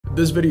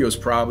This video is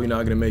probably not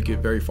going to make it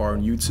very far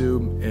on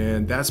YouTube,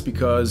 and that's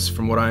because,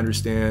 from what I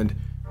understand,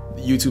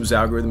 YouTube's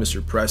algorithm is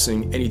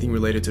suppressing anything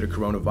related to the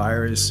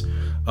coronavirus.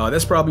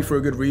 That's probably for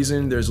a good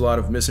reason. There's a lot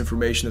of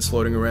misinformation that's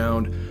floating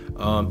around,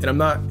 and I'm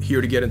not here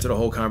to get into the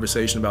whole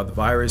conversation about the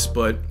virus,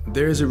 but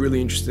there's a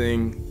really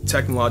interesting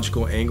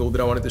technological angle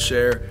that I wanted to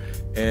share,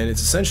 and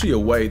it's essentially a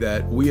way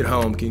that we at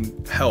home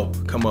can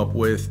help come up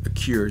with a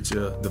cure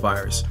to the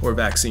virus, or a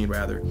vaccine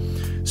rather.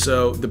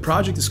 So the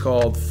project is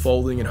called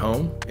Folding at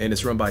Home, and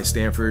it's run by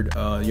Stanford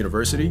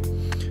University.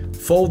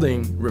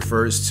 Folding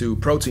refers to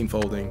protein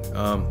folding,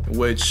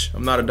 which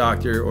I'm not a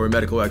doctor or a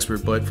medical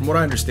expert, but from what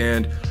I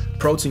understand,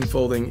 protein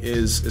folding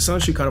is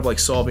essentially kind of like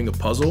solving a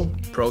puzzle.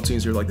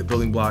 Proteins are like the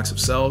building blocks of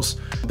cells.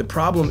 The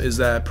problem is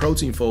that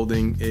protein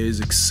folding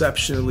is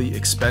exceptionally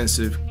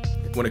expensive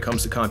when it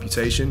comes to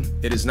computation.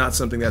 It is not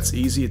something that's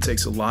easy. It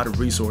takes a lot of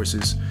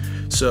resources.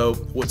 So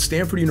what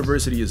Stanford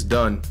University has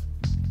done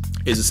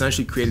is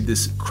essentially created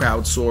this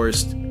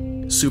crowdsourced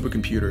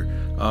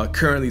supercomputer.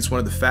 Currently, it's one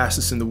of the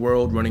fastest in the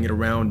world, running at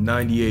around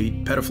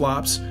 98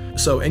 petaflops.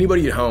 So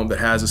anybody at home that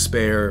has a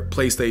spare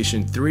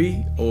PlayStation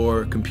 3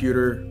 or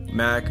computer,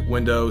 Mac,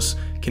 Windows,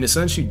 can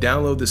essentially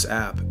download this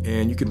app,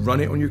 and you can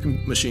run it on your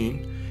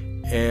machine.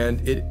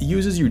 And it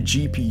uses your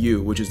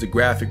GPU, which is the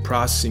graphic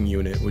processing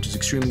unit, which is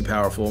extremely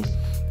powerful.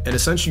 And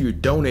essentially, you're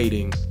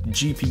donating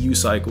GPU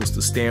cycles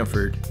to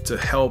Stanford to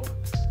help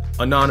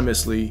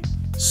anonymously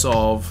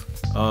solve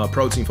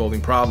protein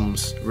folding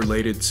problems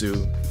related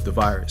to the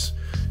virus.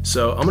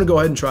 So I'm gonna go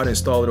ahead and try to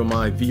install it on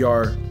my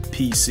VR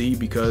PC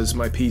because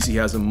my PC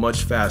has a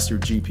much faster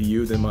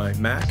GPU than my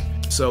Mac.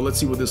 So let's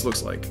see what this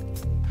looks like.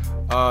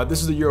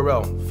 This is the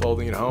URL,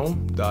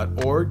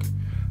 foldingathome.org.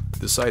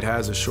 The site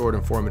has a short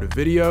informative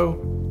video,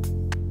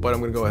 but I'm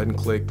gonna go ahead and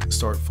click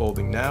Start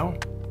Folding Now.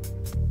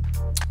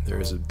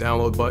 There's a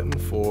download button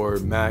for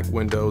Mac,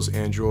 Windows,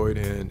 Android,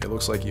 and it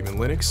looks like even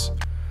Linux.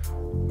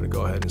 I'm gonna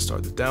go ahead and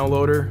start the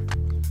downloader.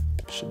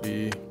 Should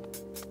be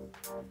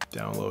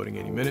downloading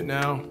any minute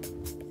now.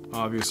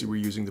 Obviously, we're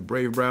using the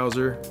Brave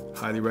browser.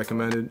 Highly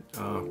recommended.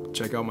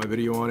 Check out my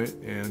video on it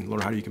and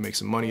learn how you can make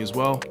some money as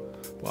well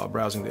while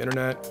browsing the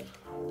internet.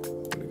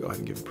 I'm gonna go ahead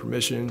and give it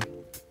permission.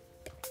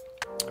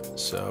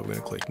 So I'm gonna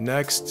click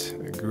Next,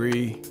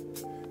 Agree,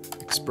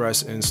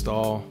 Express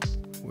Install.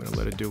 I'm gonna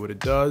let it do what it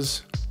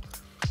does.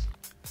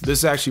 This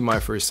is actually my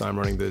first time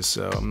running this,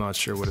 so I'm not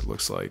sure what it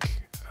looks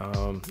like.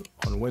 On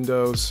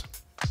Windows,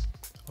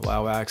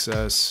 allow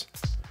access,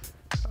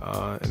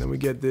 and then we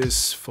get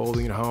this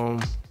Folding at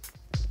Home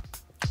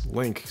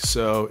link.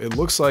 So it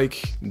looks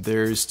like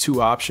there's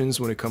two options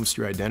when it comes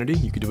to your identity.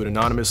 You could do it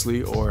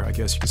anonymously, or I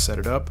guess you can set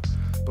it up,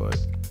 but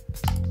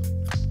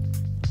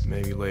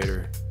maybe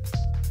later.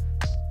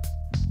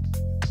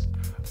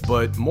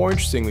 But more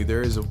interestingly,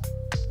 there is a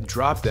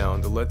drop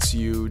down that lets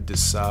you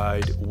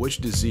decide which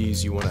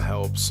disease you want to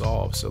help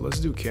solve. So let's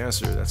do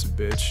cancer. That's a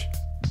bitch.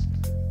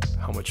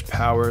 How much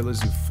power? Let's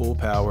do full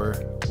power.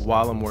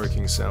 While I'm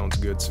working sounds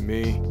good to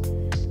me.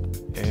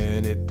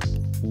 And it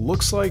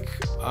looks like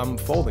I'm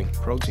folding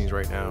proteins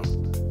right now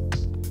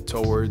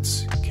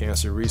towards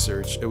cancer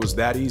research. It was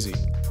that easy.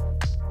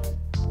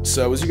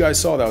 So as you guys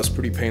saw, that was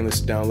pretty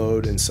painless to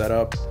download and set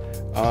up.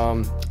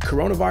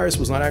 Coronavirus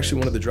was not actually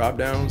one of the drop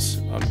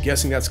downs. I'm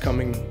guessing that's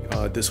coming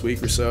this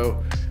week or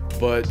so.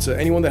 But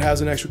anyone that has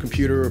an extra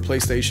computer or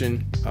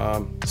PlayStation,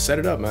 set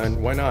it up,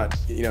 man. Why not?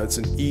 You know, it's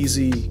an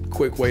easy,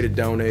 quick way to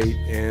donate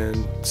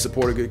and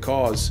support a good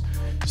cause.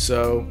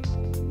 So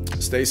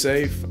stay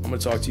safe. I'm gonna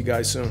talk to you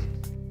guys soon.